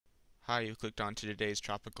Hi, you clicked on to today's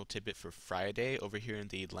tropical tidbit for Friday. Over here in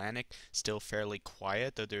the Atlantic, still fairly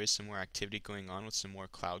quiet, though there is some more activity going on with some more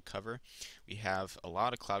cloud cover. We have a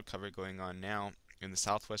lot of cloud cover going on now. In the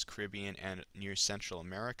southwest Caribbean and near Central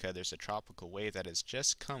America, there's a tropical wave that has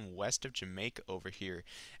just come west of Jamaica over here.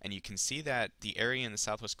 And you can see that the area in the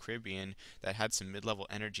southwest Caribbean that had some mid-level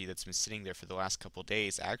energy that's been sitting there for the last couple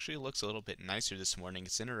days actually looks a little bit nicer this morning.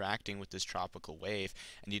 It's interacting with this tropical wave,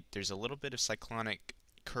 and there's a little bit of cyclonic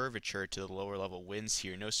curvature to the lower level winds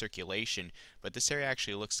here, no circulation, but this area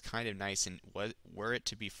actually looks kind of nice, and were it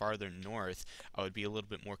to be farther north, I would be a little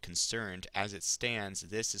bit more concerned. As it stands,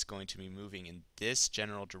 this is going to be moving in this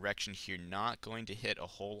general direction here, not going to hit a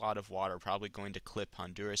whole lot of water, probably going to clip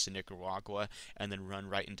Honduras and Nicaragua and then run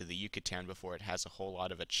right into the Yucatan before it has a whole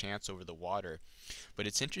lot of a chance over the water. But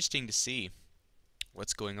it's interesting to see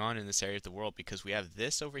what's going on in this area of the world, because we have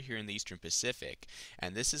this over here in the eastern Pacific,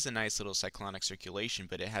 and this is a nice little cyclonic circulation,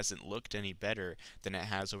 but it hasn't looked any better than it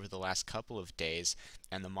has over the last couple of days,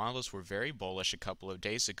 and the models were very bullish a couple of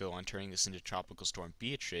days ago on turning this into Tropical Storm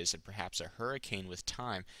Beatrice and perhaps a hurricane with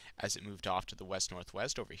time as it moved off to the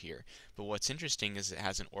west-northwest over here. But what's interesting is it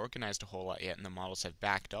hasn't organized a whole lot yet, and the models have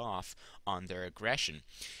backed off on their aggression.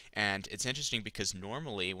 And it's interesting because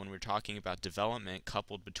normally when we're talking about development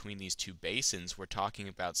coupled between these two basins, we're talking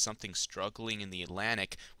about something struggling in the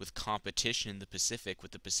Atlantic with competition in the Pacific,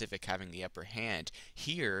 with the Pacific having the upper hand.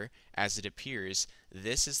 Here, as it appears,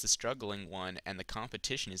 this is the struggling one, and the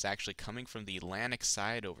competition is actually coming from the Atlantic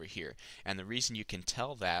side over here. And the reason you can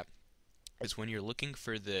tell that is when you're looking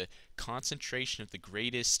for the concentration of the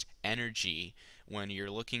greatest energy, when you're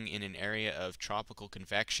looking in an area of tropical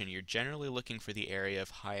convection, you're generally looking for the area of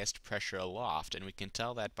highest pressure aloft, and we can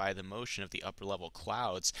tell that by the motion of the upper level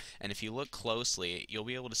clouds. And if you look closely, you'll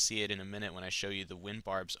be able to see it in a minute when I show you the wind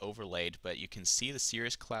barbs overlaid, but you can see the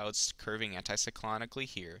cirrus clouds curving anticyclonically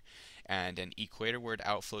here, and an equatorward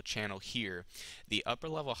outflow channel here. The upper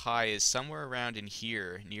level high is somewhere around in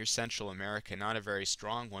here near Central America, not a very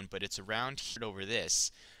strong one, but it's around here over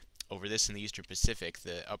this in the eastern Pacific.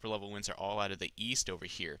 The upper level winds are all out of the east over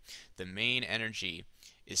here. The main energy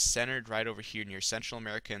is centered right over here near Central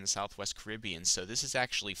America and the southwest Caribbean. So this is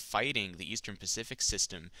actually fighting the eastern Pacific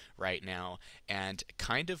system right now and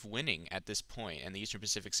kind of winning at this point. And the eastern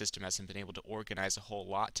Pacific system hasn't been able to organize a whole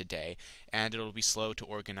lot today, and it'll be slow to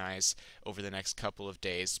organize over the next couple of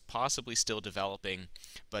days, possibly still developing,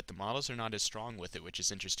 but the models are not as strong with it, which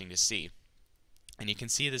is interesting to see. And you can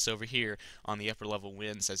see this over here on the upper level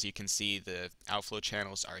winds. As you can see, the outflow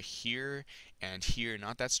channels are here and here.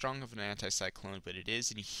 Not that strong of an anticyclone, but it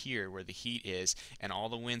is in here where the heat is, and all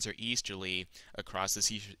the winds are easterly across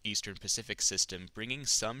this eastern Pacific system, bringing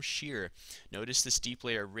some shear. Notice the steep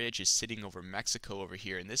layer ridge is sitting over Mexico over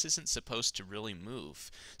here, and this isn't supposed to really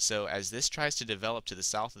move. So as this tries to develop to the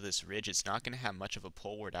south of this ridge, it's not going to have much of a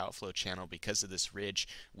poleward outflow channel because of this ridge,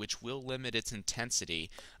 which will limit its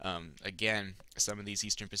intensity. Again, some of these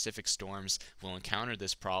eastern Pacific storms will encounter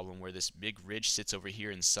this problem where this big ridge sits over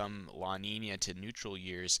here in some La Nina to neutral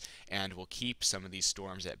years, and will keep some of these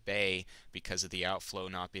storms at bay because of the outflow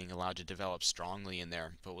not being allowed to develop strongly in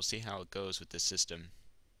there. But we'll see how it goes with this system.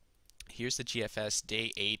 Here's the GFS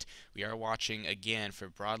day 8. We are watching again for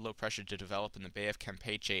broad low pressure to develop in the Bay of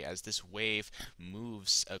Campeche as this wave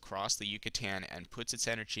moves across the Yucatan and puts its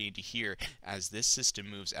energy into here. As this system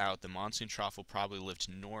moves out, the monsoon trough will probably lift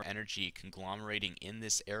north energy conglomerating in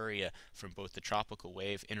this area from both the tropical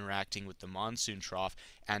wave interacting with the monsoon trough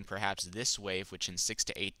and perhaps this wave, which in 6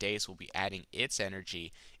 to 8 days will be adding its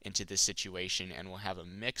energy into this situation, and will have a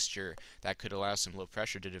mixture that could allow some low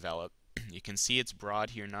pressure to develop. You can see it's broad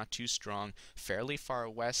here, not too strong, fairly far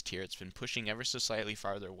west here. It's been pushing ever so slightly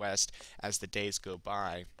farther west as the days go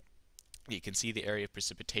by. You can see the area of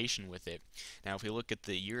precipitation with it. Now if we look at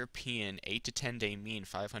the European 8 to 10 day mean,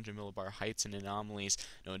 500 millibar heights and anomalies,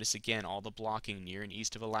 notice again all the blocking near and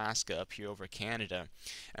east of Alaska up here over Canada.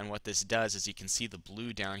 And what this does is you can see the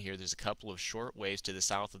blue down here. There's a couple of short waves to the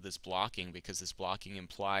south of this blocking, because this blocking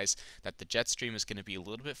implies that the jet stream is going to be a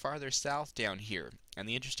little bit farther south down here. And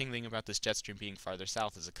the interesting thing about this jet stream being farther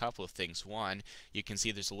south is a couple of things. One, you can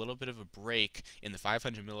see there's a little bit of a break in the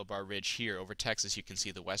 500 millibar ridge here. Over Texas, you can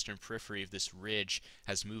see the western periphery of this ridge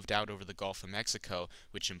has moved out over the Gulf of Mexico,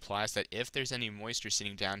 which implies that if there's any moisture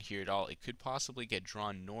sitting down here at all, it could possibly get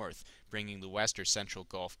drawn north, bringing the west or central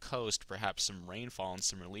Gulf Coast perhaps some rainfall and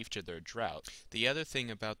some relief to their drought. The other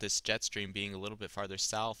thing about this jet stream being a little bit farther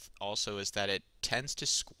south also is that it tends to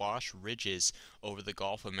squash ridges over the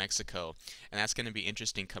Gulf of Mexico. And that's going to be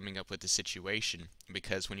interesting coming up with the situation,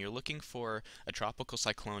 because when you're looking for a tropical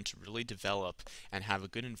cyclone to really develop and have a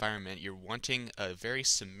good environment, you're wanting a very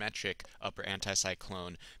symmetric upper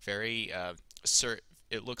anticyclone, very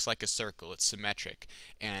it looks like a circle, it's symmetric.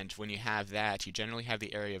 And when you have that, you generally have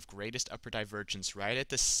the area of greatest upper divergence right at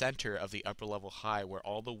the center of the upper level high, where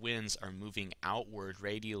all the winds are moving outward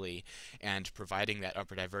radially and providing that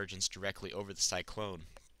upper divergence directly over the cyclone.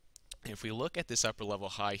 If we look at this upper level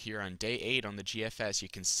high here on day 8 on the GFS, you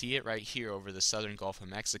can see it right here over the southern Gulf of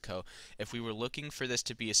Mexico. If we were looking for this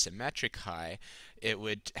to be a symmetric high, it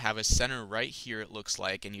would have a center right here, it looks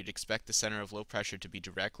like, and you'd expect the center of low pressure to be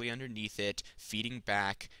directly underneath it, feeding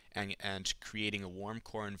back and creating a warm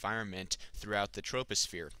core environment throughout the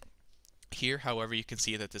troposphere. Here, however, you can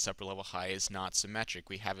see that this upper level high is not symmetric.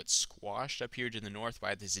 We have it squashed up here to the north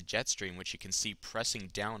by this jet stream, which you can see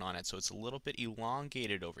pressing down on it, so it's a little bit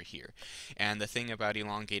elongated over here. And the thing about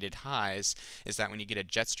elongated highs is that when you get a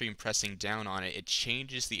jet stream pressing down on it, it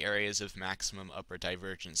changes the areas of maximum upper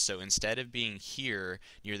divergence. So instead of being here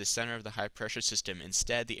near the center of the high pressure system,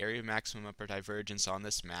 instead the area of maximum upper divergence on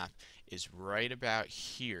this map is right about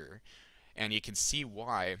here. And you can see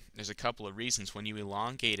why. There's a couple of reasons. When you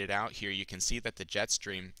elongate it out here, you can see that the jet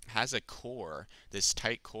stream has a core, this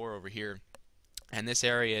tight core over here. And this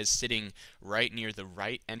area is sitting right near the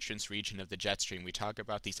right entrance region of the jet stream. We talk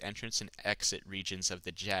about these entrance and exit regions of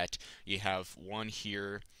the jet. You have one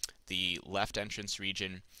here, the left entrance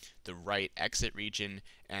region, the right exit region,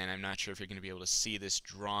 and I'm not sure if you're going to be able to see this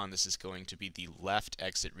drawn. This is going to be the left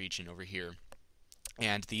exit region over here.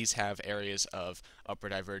 And these have areas of upper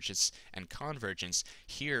divergence and convergence.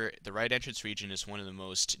 Here, the right entrance region is one of the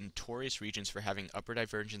most notorious regions for having upper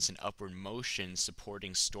divergence and upward motion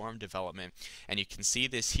supporting storm development. And you can see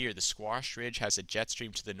this here. The squash ridge has a jet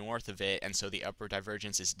stream to the north of it, and so the upper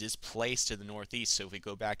divergence is displaced to the northeast. So if we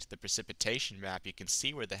go back to the precipitation map, you can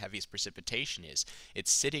see where the heaviest precipitation is.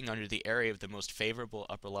 It's sitting under the area of the most favorable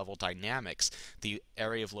upper level dynamics. The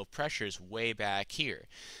area of low pressure is way back here.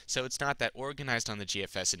 So it's not that organized on the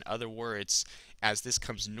GFS. In other words, as this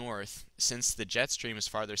comes north, since the jet stream is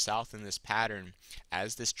farther south in this pattern,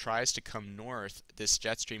 as this tries to come north, this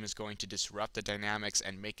jet stream is going to disrupt the dynamics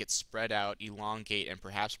and make it spread out, elongate, and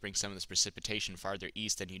perhaps bring some of this precipitation farther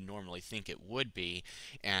east than you normally think it would be.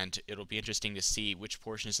 And it'll be interesting to see which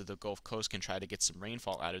portions of the Gulf Coast can try to get some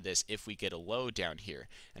rainfall out of this if we get a low down here.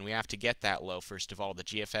 And we have to get that low, first of all. The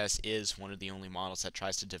GFS is one of the only models that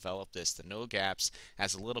tries to develop this. The NOGAPS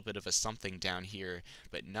has a little bit of a something down here,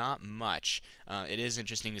 but not much. It is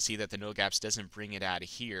interesting to see that the NOGAPS doesn't bring it out of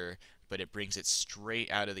here, but it brings it straight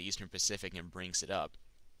out of the Eastern Pacific and brings it up.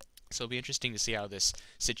 So it'll be interesting to see how this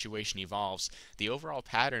situation evolves. The overall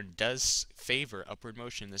pattern does favor upward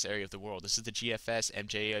motion in this area of the world. This is the GFS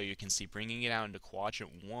MJO. You can see bringing it out into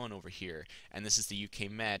quadrant 1 over here. And this is the UK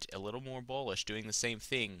Met, a little more bullish, doing the same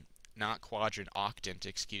thing. Not quadrant, octant,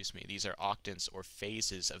 excuse me. These are octants or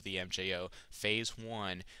phases of the MJO. Phase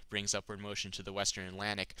 1 brings upward motion to the Western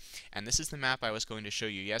Atlantic. And this is the map I was going to show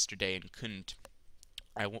you yesterday and couldn't.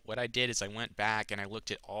 What I did is I went back and I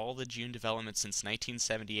looked at all the June developments since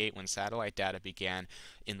 1978 when satellite data began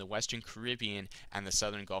in the Western Caribbean and the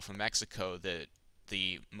Southern Gulf of Mexico,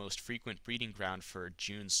 the most frequent breeding ground for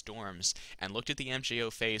June storms, and looked at the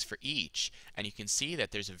MJO phase for each, and you can see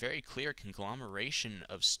that there's a very clear conglomeration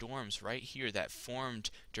of storms right here that formed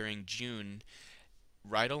during June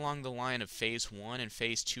right along the line of phase 1 and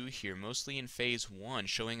phase 2 here, mostly in phase 1,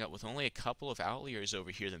 showing up with only a couple of outliers over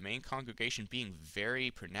here, the main congregation being very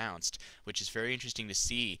pronounced, which is very interesting to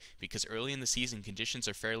see because early in the season conditions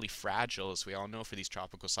are fairly fragile. As we all know, for these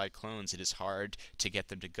tropical cyclones, it is hard to get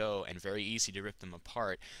them to go and very easy to rip them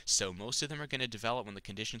apart. So most of them are going to develop when the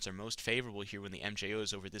conditions are most favorable here when the MJO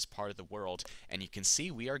is over this part of the world, and you can see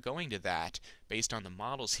we are going to that based on the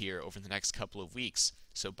models here over the next couple of weeks.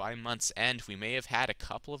 So by month's end, we may have had a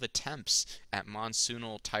couple of attempts at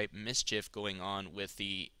monsoonal type mischief going on with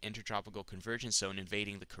the intertropical convergence zone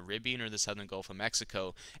invading the Caribbean or the southern Gulf of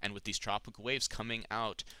Mexico, and with these tropical waves coming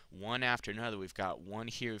out one after another. We've got one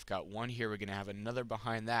here, we've got one here, we're going to have another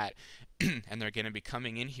behind that, and they're going to be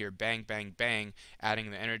coming in here, bang, bang, bang,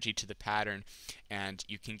 adding the energy to the pattern, and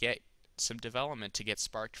you can get some development to get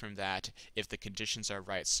sparked from that if the conditions are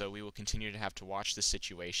right. So we will continue to have to watch the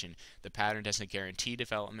situation. The pattern doesn't guarantee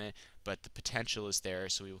development, but the potential is there,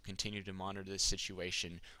 so we will continue to monitor this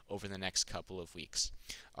situation over the next couple of weeks.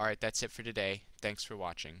 Alright, that's it for today. Thanks for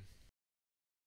watching.